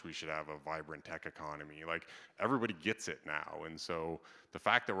 Of course we should have a vibrant tech economy. Like, everybody gets it now. And so the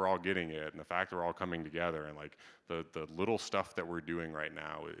fact that we're all getting it, and the fact that we're all coming together, and like the little stuff that we're doing right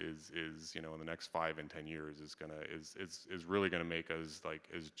now is in the next 5 and 10 years is really gonna make us like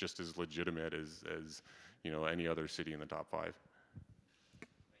just as legitimate as any other city in the top 5.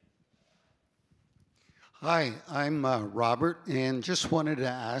 Hi, I'm Robert, and just wanted to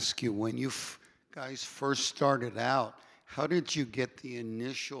ask you, when you guys first started out, how did you get the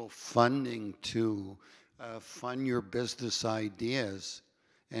initial funding to fund your business ideas?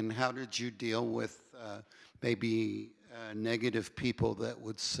 And how did you deal with maybe negative people that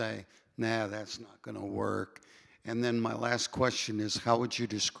would say, nah, that's not going to work? And then my last question is, how would you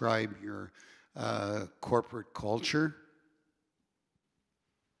describe your corporate culture?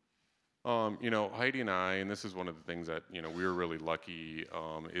 You know, Heidi and I, and this is one of the things that, you know, we were really lucky,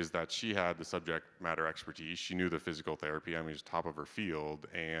 is that she had the subject matter expertise. She knew the physical therapy. I mean, she's top of her field.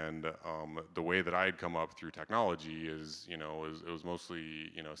 And the way that I had come up through technology is, you know, it was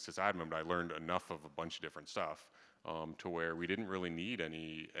mostly, you know, sysadmin, but I learned enough of a bunch of different stuff to where we didn't really need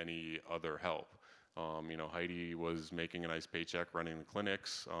any other help. You know, Heidi was making a nice paycheck running the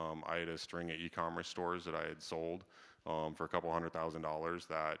clinics. I had a string of e-commerce stores that I had sold for a couple $100,000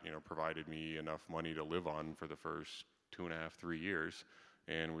 that, you know, provided me enough money to live on for the first 2.5, 3 years.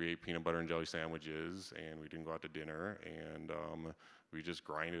 And we ate peanut butter and jelly sandwiches, and we didn't go out to dinner, and we just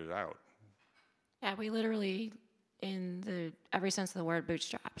grinded it out. Yeah, we literally, in every sense of the word,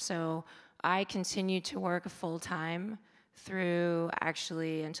 bootstrap. So I continued to work full time through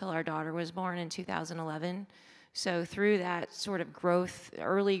actually until our daughter was born in 2011. So through that sort of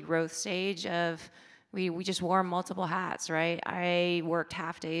early growth stage of, we just wore multiple hats, right? I worked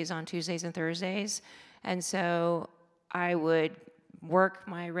half days on Tuesdays and Thursdays. And so I would work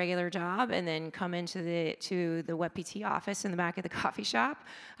my regular job and then come into the WebPT office in the back of the coffee shop.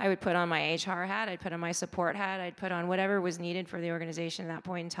 I would put on my HR hat, I'd put on my support hat, I'd put on whatever was needed for the organization at that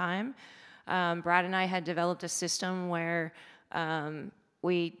point in time. Brad and I had developed a system where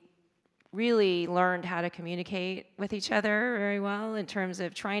we really learned how to communicate with each other very well in terms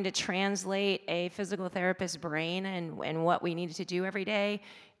of trying to translate a physical therapist's brain and what we needed to do every day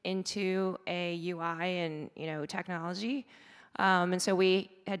into a UI and, you know, technology. And so we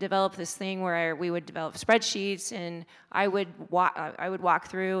had developed this thing where we would develop spreadsheets, and I would walk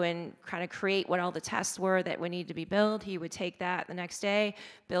through and kind of create what all the tests were that would need to be built. He would take that the next day,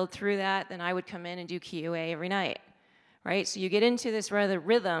 build through that, then I would come in and do QA every night. Right? So you get into this rather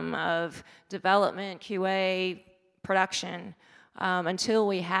rhythm of development, QA, production, until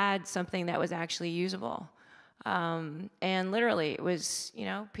we had something that was actually usable. And literally, it was, you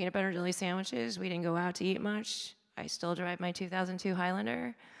know, peanut butter and jelly sandwiches. We didn't go out to eat much. I still drive my 2002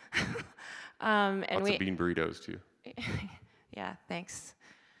 Highlander. And Lots of bean burritos, too. Yeah, thanks.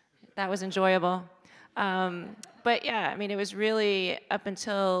 That was enjoyable. But yeah, I mean, it was really up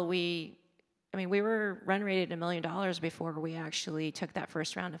until we were run rated $1 million before we actually took that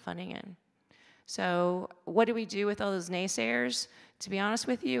first round of funding in. So what do we do with all those naysayers? To be honest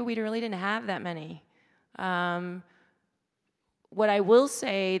with you, we really didn't have that many. What I will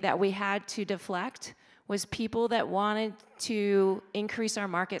say that we had to deflect was people that wanted to increase our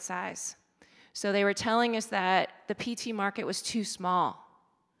market size. So they were telling us that the PT market was too small,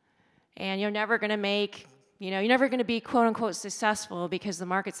 and you're never going to make, you're never going to be quote unquote successful because the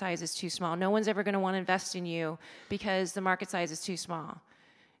market size is too small. No one's ever going to want to invest in you because the market size is too small.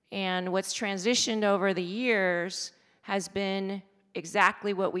 And what's transitioned over the years has been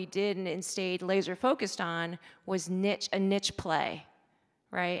exactly what we did and stayed laser focused on was a niche play,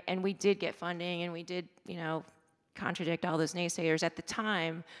 right? And we did get funding, and we did, contradict all those naysayers at the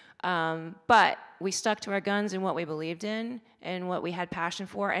time. But we stuck to our guns and what we believed in and what we had passion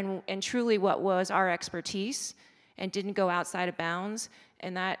for and truly what was our expertise, and didn't go outside of bounds.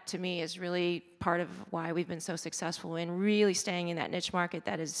 And that, to me, is really part of why we've been so successful in really staying in that niche market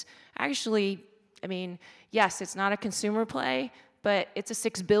that is actually, yes, it's not a consumer play, but it's a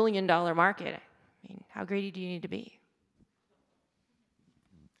 $6 billion market. How greedy do you need to be?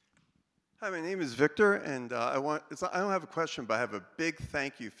 Hi, my name is Victor, and I don't have a question, but I have a big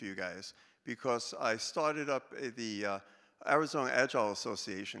thank you for you guys, because I started up the Arizona Agile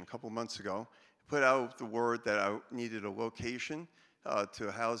Association a couple months ago, put out the word that I needed a location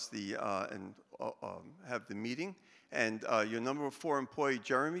to house the and have the meeting, and your number 4 employee,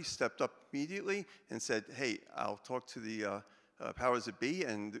 Jeremy, stepped up immediately and said, hey, I'll talk to the powers that be,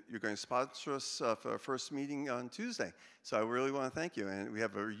 and you're going to sponsor us for our first meeting on Tuesday. So I really want to thank you, and we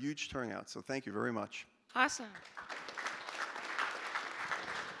have a huge turnout, so thank you very much. Awesome.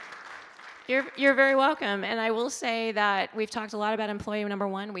 You're very welcome, and I will say that we've talked a lot about employee number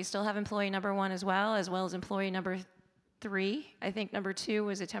 1. We still have employee number 1 as well as employee number 3. I think number 2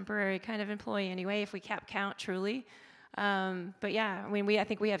 was a temporary kind of employee anyway, if we kept count truly. But yeah, I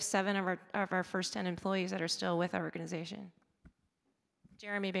think we have 7 of our first 10 employees that are still with our organization.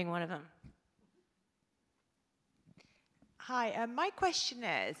 Jeremy being one of them. Hi, my question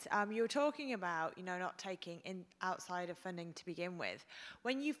is, you were talking about, not taking outsider funding to begin with.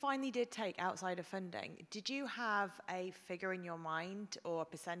 When you finally did take outsider funding, did you have a figure in your mind or a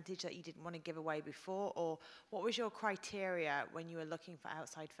percentage that you didn't want to give away before, or what was your criteria when you were looking for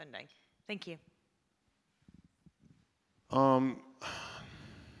outside funding? Thank you. I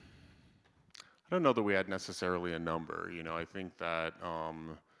don't know that we had necessarily a number. I think that,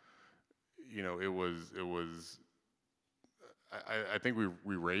 it was I think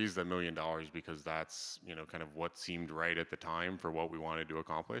we raised $1 million because that's, you know, kind of what seemed right at the time for what we wanted to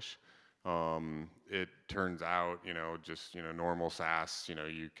accomplish. It turns out, you know, just, you know, normal SaaS, you know,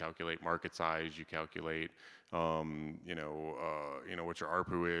 you calculate market size, you calculate, you know, what your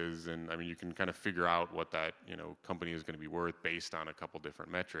ARPU is, and I mean, you can kind of figure out what that, you know, company is going to be worth based on a couple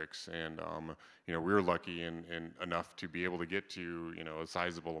different metrics. And, you know, we were lucky in enough to be able to get to, you know, a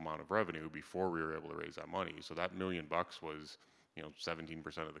sizable amount of revenue before we were able to raise that money. So that $1 million was, you know, 17%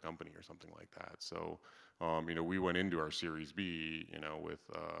 of the company or something like that. So, you know, we went into our Series B, you know, with,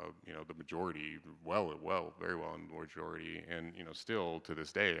 you know, the majority, very well in the majority, and, you know, still to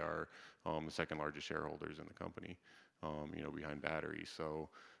this day are the second largest shareholders in the company, you know, behind battery. So,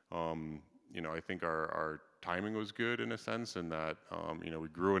 you know, I think our timing was good in a sense in that, you know, we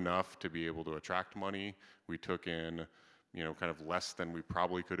grew enough to be able to attract money. We took in, you know, kind of less than we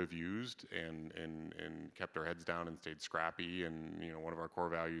probably could have used, and kept our heads down and stayed scrappy. And, you know, one of our core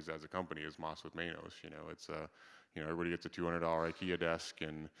values as a company is Moss with Manos. You know, it's you know, everybody gets a $200 IKEA desk,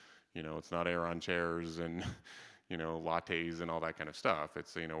 and, you know, it's not Aeron chairs and, you know, lattes and all that kind of stuff.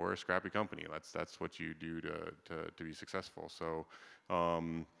 It's, you know, we're a scrappy company. That's what you do to be successful. So,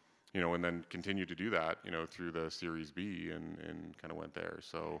 you know, and then continue to do that, you know, through the Series B, and kind of went there.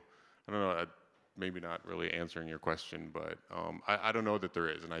 So, I don't know. Maybe not really answering your question, but I don't know that there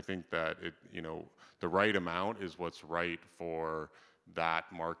is, and I think that it, you know, the right amount is what's right for that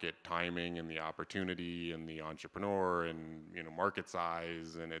market timing and the opportunity and the entrepreneur and, you know, market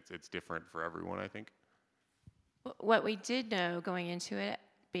size, and it's different for everyone, I think. What we did know going into it,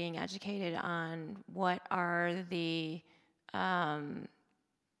 being educated on what are the what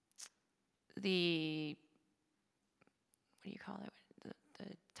do you call it? The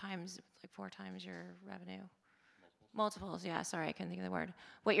times, like 4 times your revenue. Multiples, yeah, sorry, I couldn't think of the word.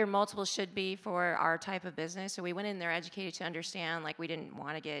 What your multiples should be for our type of business. So we went in there educated to understand, like, we didn't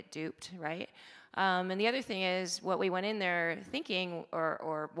want to get duped, right? And the other thing is, what we went in there thinking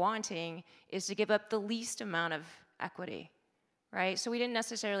or wanting is to give up the least amount of equity, right? So we didn't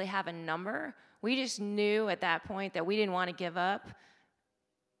necessarily have a number. We just knew at that point that we didn't want to give up.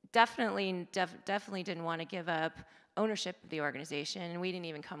 Definitely didn't want to give up ownership of the organization, and we didn't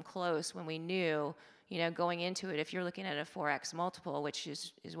even come close when we knew, you know, going into it, if you're looking at a 4x multiple, which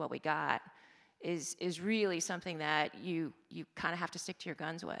is what we got, is really something that you kind of have to stick to your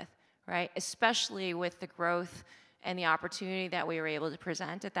guns with, right? Especially with the growth and the opportunity that we were able to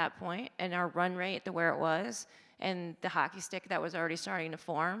present at that point, and our run rate, where it was, and the hockey stick that was already starting to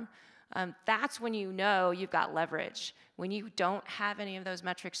form. That's when you know you've got leverage. When you don't have any of those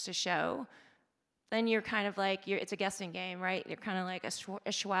metrics to show, then you're kind of like, it's a guessing game, right? You're kind of like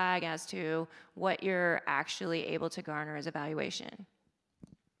a swag as to what you're actually able to garner as a valuation.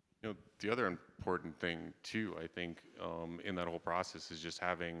 You know, the other important thing too, I think, in that whole process is just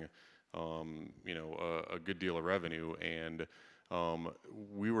having, you know, a good deal of revenue. And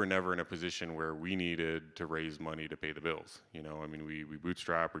we were never in a position where we needed to raise money to pay the bills. You know, I mean, we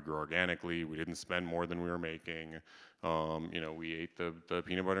bootstrap, we grew organically, we didn't spend more than we were making. You know, we ate the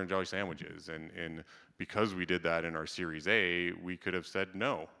peanut butter and jelly sandwiches. And because we did that in our Series A, we could have said,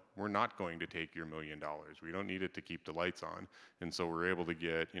 no, we're not going to take your $1 million. We don't need it to keep the lights on. And so we're able to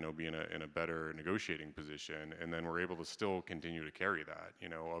get, you know, be in a better negotiating position. And then we're able to still continue to carry that, you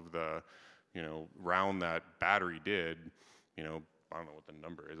know, of the, you know, round that battery did, you know, I don't know what the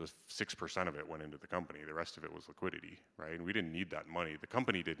number is. 6% of it went into the company. The rest of it was liquidity, right? And we didn't need that money. The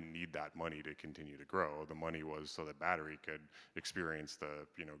company didn't need that money to continue to grow. The money was so that battery could experience the,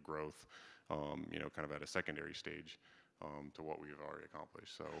 you know, growth, you know, kind of at a secondary stage to what we've already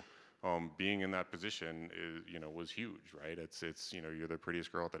accomplished. So being in that position is, you know, was huge, right? It's you know, you're the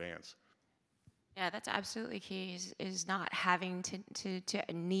prettiest girl at the dance. Yeah, that's absolutely key. Is not having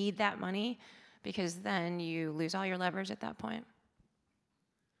to need that money, because then you lose all your leverage at that point.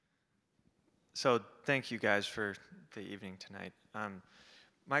 So thank you guys for the evening tonight.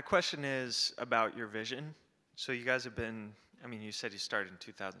 My question is about your vision. So you guys have been, I mean, you said you started in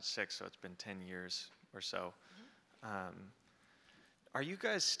 2006, so it's been 10 years or so. Are you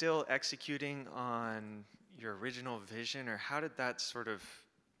guys still executing on your original vision, or how did that sort of,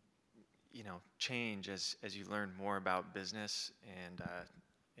 you know, change as you learned more about business and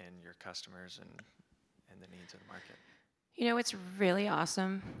your customers and the needs of the market? You know, what's really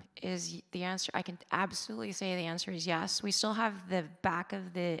awesome is the answer. I can absolutely say the answer is yes. We still have the back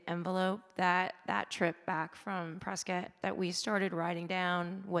of the envelope, that trip back from Prescott, that we started writing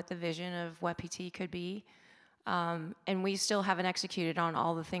down what the vision of WebPT could be. And we still haven't executed on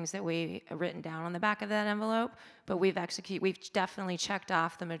all the things that we written down on the back of that envelope, but we've definitely checked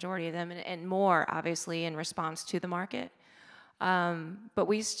off the majority of them, and more, obviously, in response to the market. But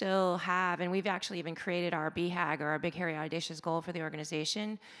we still have, and we've actually even created our BHAG, or our Big Hairy Audacious Goal for the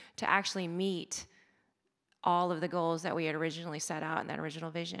organization, to actually meet all of the goals that we had originally set out in that original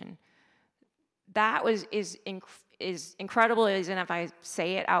vision. That is incredible, isn't if I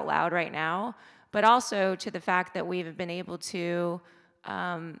say it out loud right now, but also to the fact that we've been able to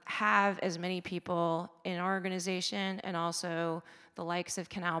have as many people in our organization, and also the likes of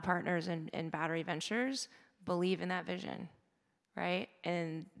Canal Partners and Battery Ventures, believe in that vision, right?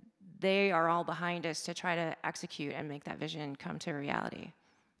 And they are all behind us to try to execute and make that vision come to reality.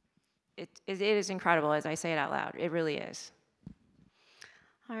 It is incredible as I say it out loud. It really is.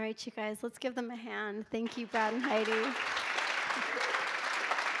 All right, you guys, let's give them a hand. Thank you, Brad and Heidi.